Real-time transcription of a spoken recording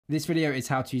This video is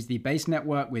how to use the base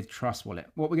network with Trust Wallet.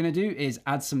 What we're going to do is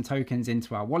add some tokens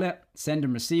into our wallet, send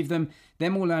and receive them.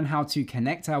 Then we'll learn how to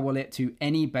connect our wallet to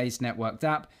any base networked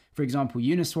app, for example,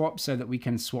 Uniswap, so that we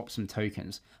can swap some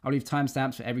tokens. I'll leave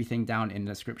timestamps for everything down in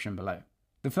the description below.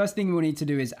 The first thing we'll need to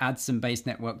do is add some base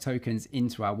network tokens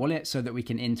into our wallet so that we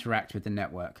can interact with the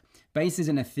network. Base is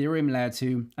an Ethereum layer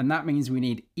 2, and that means we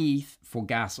need ETH for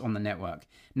gas on the network.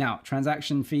 Now,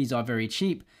 transaction fees are very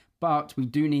cheap, but we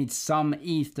do need some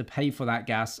ETH to pay for that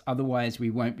gas, otherwise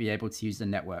we won't be able to use the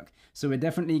network. So we're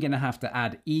definitely going to have to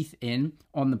add ETH in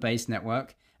on the base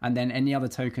network, and then any other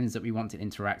tokens that we want to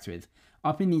interact with.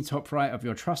 Up in the top right of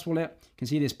your Trust Wallet, you can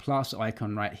see this plus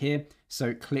icon right here,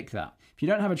 so click that. If you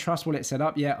don't have a Trust Wallet set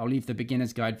up yet, I'll leave the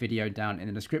beginner's guide video down in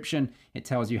the description. It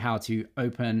tells you how to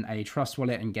open a Trust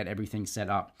Wallet and get everything set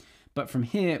up. But from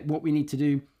here, what we need to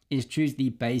do is choose the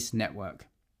base network.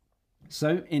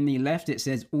 So in the left, it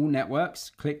says all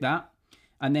networks, click that,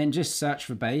 and then just search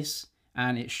for base,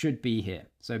 and it should be here.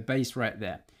 So base right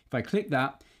there. If I click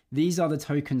that, these are the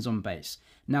tokens on base.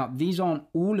 Now, these aren't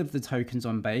all of the tokens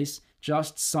on base,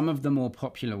 just some of the more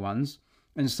popular ones.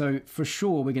 And so for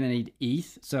sure, we're going to need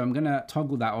ETH. So I'm going to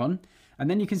toggle that on, and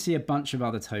then you can see a bunch of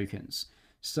other tokens.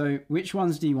 So which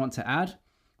ones do you want to add?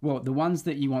 Well, the ones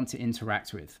that you want to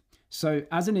interact with. So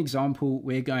as an example,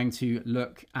 we're going to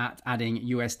look at adding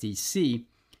USDC.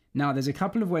 Now, there's a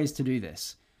couple of ways to do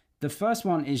this. The first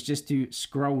one is just to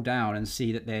scroll down and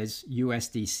see that there's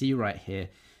USDC right here.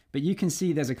 But you can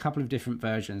see there's a couple of different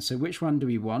versions. So which one do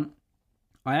we want?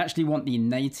 I actually want the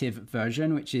native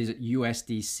version, which is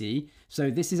USDC. So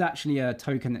this is actually a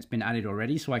token that's been added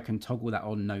already, so I can toggle that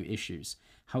on, no issues.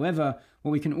 However,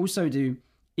 what we can also do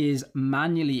is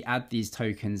manually add these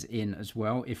tokens in as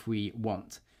well if we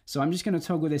want. So I'm just going to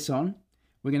toggle this on.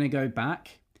 We're going to go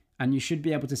back, and you should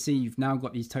be able to see you've now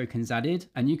got these tokens added,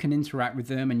 and you can interact with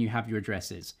them and you have your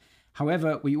addresses.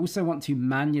 However, we also want to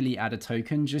manually add a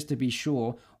token just to be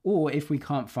sure, or if we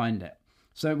can't find it.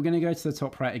 So we're going to go to the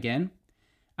top right again,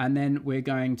 and then we're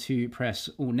going to press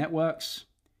all networks,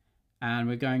 and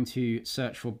we're going to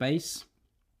search for base.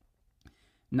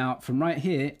 Now from right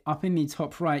here, up in the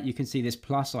top right, you can see this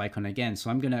plus icon again. So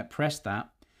I'm going to press that.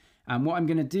 And what I'm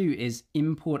going to do is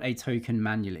import a token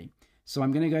manually. So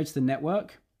I'm going to go to the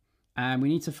network, and we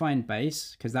need to find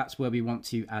base because that's where we want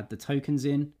to add the tokens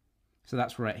in. So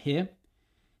that's right here.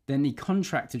 Then the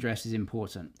contract address is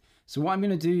important. So what I'm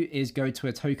going to do is go to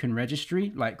a token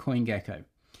registry like CoinGecko.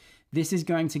 This is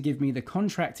going to give me the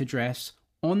contract address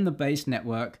on the base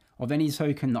network of any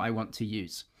token that I want to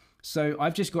use. So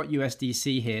I've just got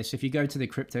USDC here. So if you go to the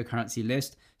cryptocurrency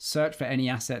list, search for any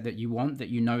asset that you want that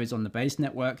you know is on the base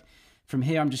network. From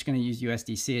here, I'm just going to use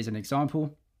USDC as an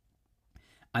example.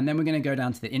 And then we're going to go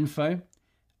down to the info.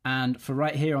 And for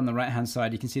right here on the right-hand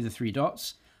side, you can see the 3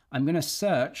 dots. I'm going to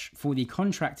search for the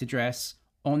contract address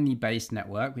on the base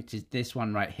network, which is this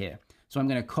one right here. So I'm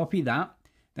going to copy that.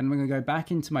 Then I'm going to go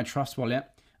back into my Trust Wallet,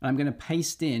 and I'm going to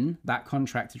paste in that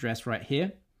contract address right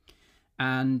here.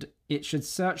 And it should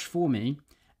search for me.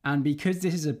 And because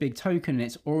this is a big token and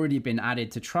it's already been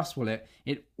added to Trust Wallet,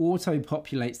 it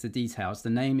auto-populates the details. The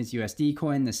name is USD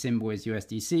coin, the symbol is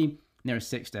USDC, and there are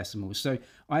 6 decimals. So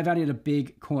I've added a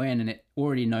big coin and it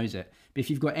already knows it. But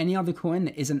if you've got any other coin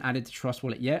that isn't added to Trust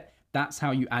Wallet yet, that's how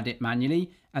you add it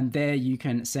manually. And there you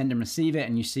can send and receive it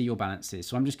and you see your balances.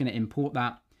 So I'm just going to import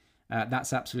that.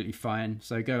 That's absolutely fine.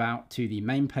 So go out to the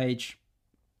main page.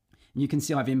 You can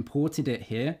see I've imported it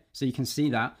here. So you can see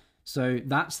that. So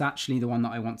that's actually the one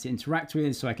that I want to interact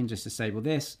with. So I can just disable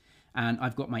this, and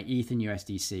I've got my ETH and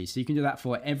USDC. So you can do that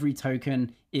for every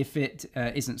token if it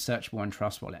isn't searchable on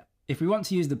Trust Wallet. If we want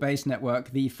to use the base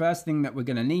network, the first thing that we're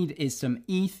going to need is some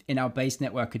ETH in our base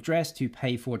network address to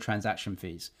pay for transaction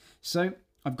fees. So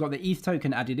I've got the ETH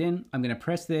token added in. I'm going to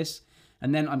press this,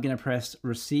 and then I'm going to press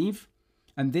receive.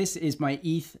 And this is my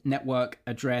ETH network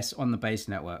address on the base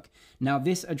network. Now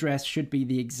this address should be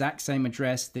the exact same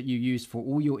address that you use for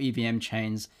all your EVM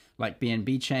chains like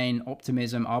BNB chain,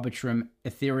 Optimism, Arbitrum,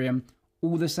 Ethereum,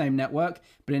 all the same network.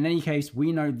 But in any case,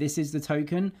 we know this is the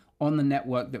token on the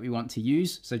network that we want to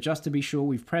use. So just to be sure,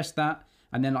 we've pressed that,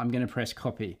 and then I'm going to press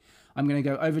copy. I'm going to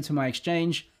go over to my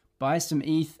exchange, buy some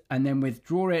ETH, and then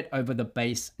withdraw it over the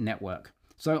base network.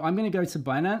 So I'm going to go to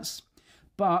Binance,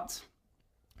 but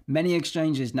many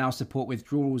exchanges now support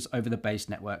withdrawals over the base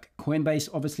network. Coinbase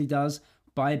obviously does,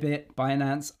 Bybit,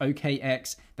 Binance,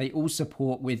 OKX, they all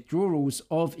support withdrawals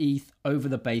of ETH over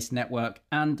the base network,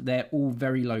 and they're all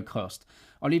very low cost.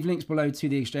 I'll leave links below to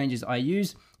the exchanges I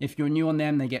use. If you're new on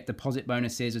them, they get deposit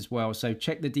bonuses as well. So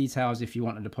check the details if you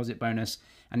want a deposit bonus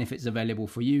and if it's available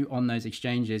for you on those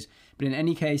exchanges. But in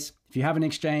any case, if you have an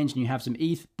exchange and you have some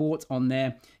ETH bought on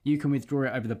there, you can withdraw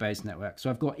it over the base network. So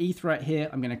I've got ETH right here.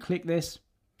 I'm going to click this.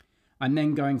 I'm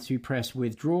then going to press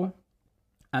withdraw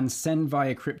and send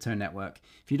via crypto network.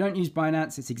 If you don't use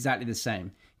Binance, it's exactly the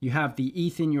same. You have the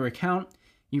ETH in your account,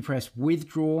 you press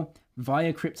withdraw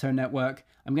via crypto network.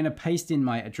 I'm going to paste in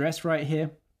my address right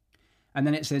here. And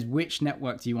then it says, which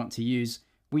network do you want to use?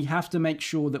 We have to make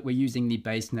sure that we're using the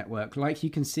base network. Like you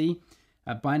can see,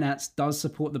 Binance does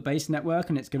support the base network,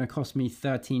 and it's going to cost me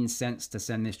 13 cents to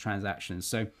send this transaction.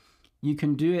 So you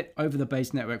can do it over the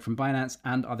base network from Binance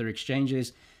and other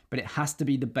exchanges, but it has to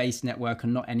be the base network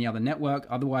and not any other network.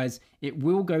 Otherwise, it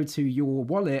will go to your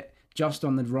wallet just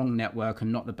on the wrong network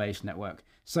and not the base network.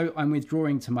 So I'm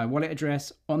withdrawing to my wallet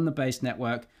address on the base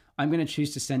network. I'm going to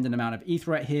choose to send an amount of ETH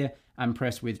right here and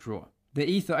press withdraw. The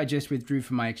ETH that I just withdrew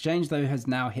from my exchange though has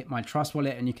now hit my Trust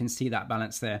wallet, and you can see that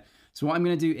balance there. So what I'm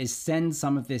going to do is send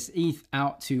some of this ETH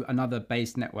out to another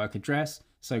base network address.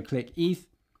 So click ETH,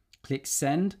 click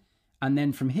send, and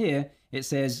then from here it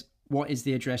says, what is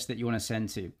the address that you want to send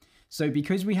to? So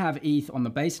because we have ETH on the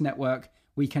base network,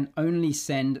 we can only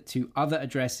send to other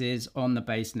addresses on the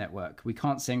base network. We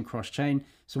can't send cross-chain.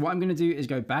 So what I'm going to do is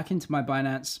go back into my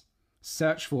Binance,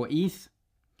 search for ETH,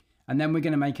 and then we're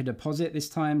going to make a deposit this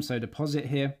time. So deposit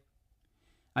here.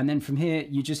 And then from here,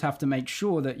 you just have to make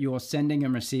sure that you're sending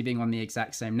and receiving on the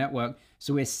exact same network.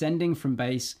 So we're sending from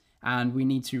base, and we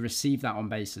need to receive that on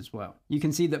base as well. You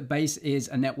can see that base is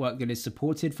a network that is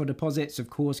supported for deposits, of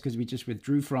course, because we just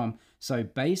withdrew from. So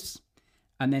base,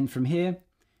 and then from here,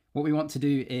 what we want to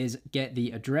do is get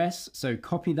the address. So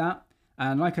copy that.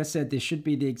 And like I said, this should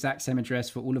be the exact same address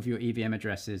for all of your EVM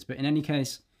addresses. But in any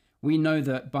case, we know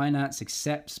that Binance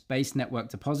accepts base network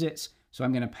deposits. So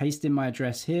I'm going to paste in my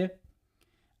address here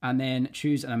and then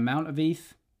choose an amount of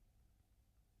ETH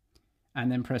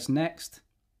and then press next.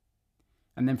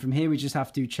 And then from here, we just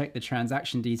have to check the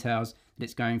transaction details that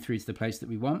it's going through to the place that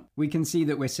we want. We can see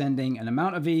that we're sending an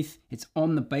amount of ETH. It's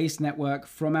on the base network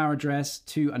from our address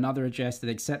to another address that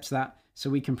accepts that. So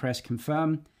we can press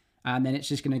confirm, and then it's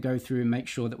just going to go through and make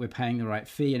sure that we're paying the right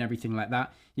fee and everything like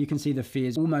that. You can see the fee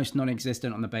is almost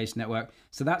non-existent on the base network.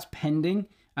 So that's pending,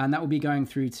 and that will be going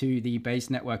through to the base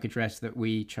network address that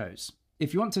we chose.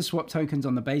 If you want to swap tokens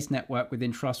on the base network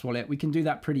within Trust Wallet, we can do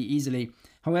that pretty easily.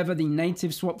 However, the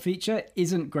native swap feature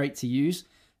isn't great to use.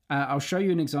 I'll show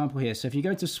you an example here. So if you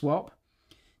go to swap,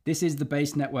 this is the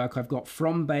base network I've got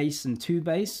from base and to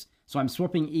base. So I'm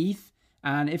swapping ETH.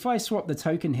 And if I swap the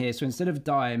token here, so instead of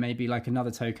DAI, maybe like another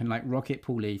token like Rocket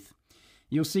Pool ETH,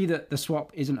 you'll see that the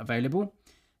swap isn't available.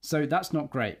 So that's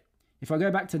not great. If I go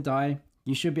back to DAI,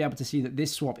 you should be able to see that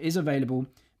this swap is available,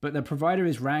 but the provider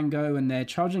is Rango and they're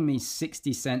charging me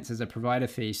 60 cents as a provider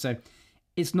fee. So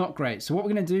it's not great. So what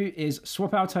we're going to do is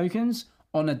swap our tokens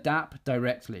on a dApp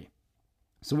directly.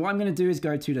 So what I'm going to do is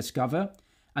go to Discover.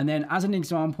 And then as an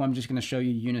example, I'm just going to show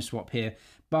you Uniswap here.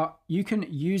 But you can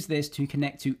use this to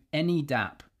connect to any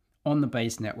dApp on the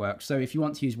base network. So if you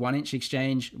want to use 1inch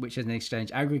Exchange, which is an exchange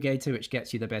aggregator, which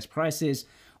gets you the best prices,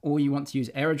 or you want to use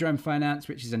Aerodrome Finance,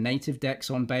 which is a native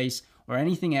DEX on base, or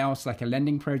anything else like a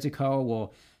lending protocol or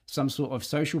some sort of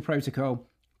social protocol,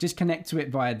 just connect to it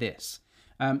via this.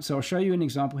 So I'll show you an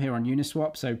example here on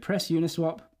Uniswap. So press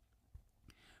Uniswap.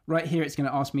 Right here, it's going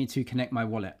to ask me to connect my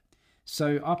wallet.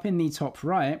 So up in the top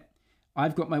right,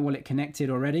 I've got my wallet connected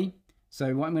already.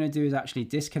 So what I'm going to do is actually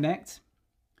disconnect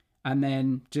and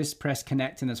then just press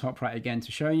connect in the top right again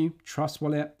to show you Trust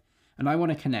Wallet. And I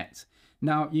want to connect.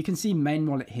 Now you can see main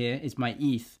wallet here is my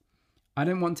ETH. I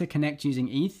don't want to connect using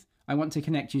ETH. I want to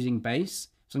connect using base.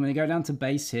 So I'm going to go down to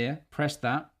base here, press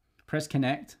that, press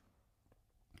connect.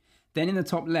 Then in the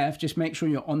top left, just make sure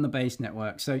you're on the base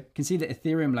network. So you can see the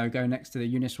Ethereum logo next to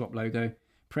the Uniswap logo.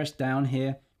 Press down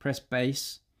here, press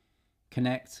base,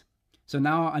 connect. So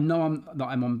now I know that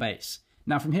I'm on base.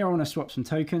 Now from here, I want to swap some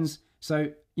tokens.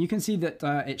 So you can see that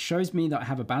it shows me that I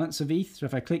have a balance of ETH. So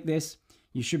if I click this,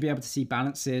 you should be able to see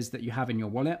balances that you have in your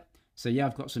wallet. So yeah,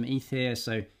 I've got some ETH here.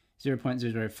 So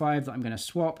 0.005 that I'm going to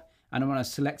swap. And I want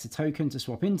to select a token to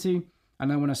swap into.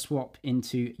 And I want to swap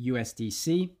into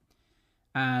USDC.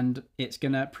 And it's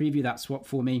going to preview that swap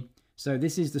for me. So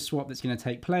this is the swap that's going to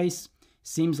take place.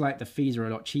 Seems like the fees are a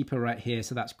lot cheaper right here.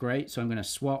 So that's great. So I'm going to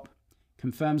swap,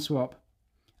 confirm swap.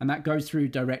 And that goes through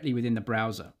directly within the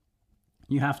browser.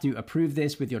 You have to approve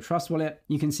this with your Trust Wallet.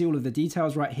 You can see all of the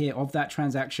details right here of that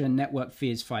transaction. Network fee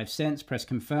is 5 cents, press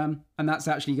confirm. And that's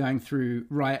actually going through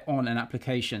right on an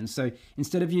application. So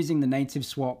instead of using the native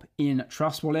swap in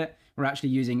Trust Wallet, we're actually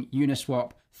using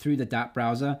Uniswap through the dApp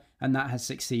browser, and that has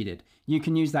succeeded. You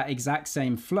can use that exact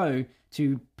same flow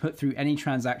to put through any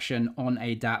transaction on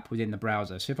a dApp within the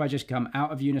browser. So if I just come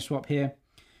out of Uniswap here,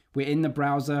 we're in the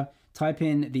browser, type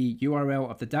in the URL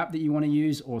of the dApp that you want to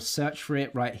use or search for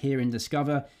it right here in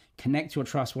Discover, connect your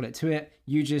Trust Wallet to it.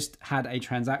 You just had a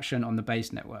transaction on the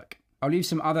Base network. I'll leave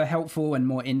some other helpful and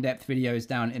more in-depth videos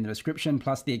down in the description,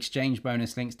 plus the exchange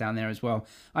bonus links down there as well.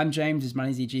 I'm James, this is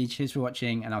MoneyZG. Cheers for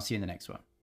watching, and I'll see you in the next one.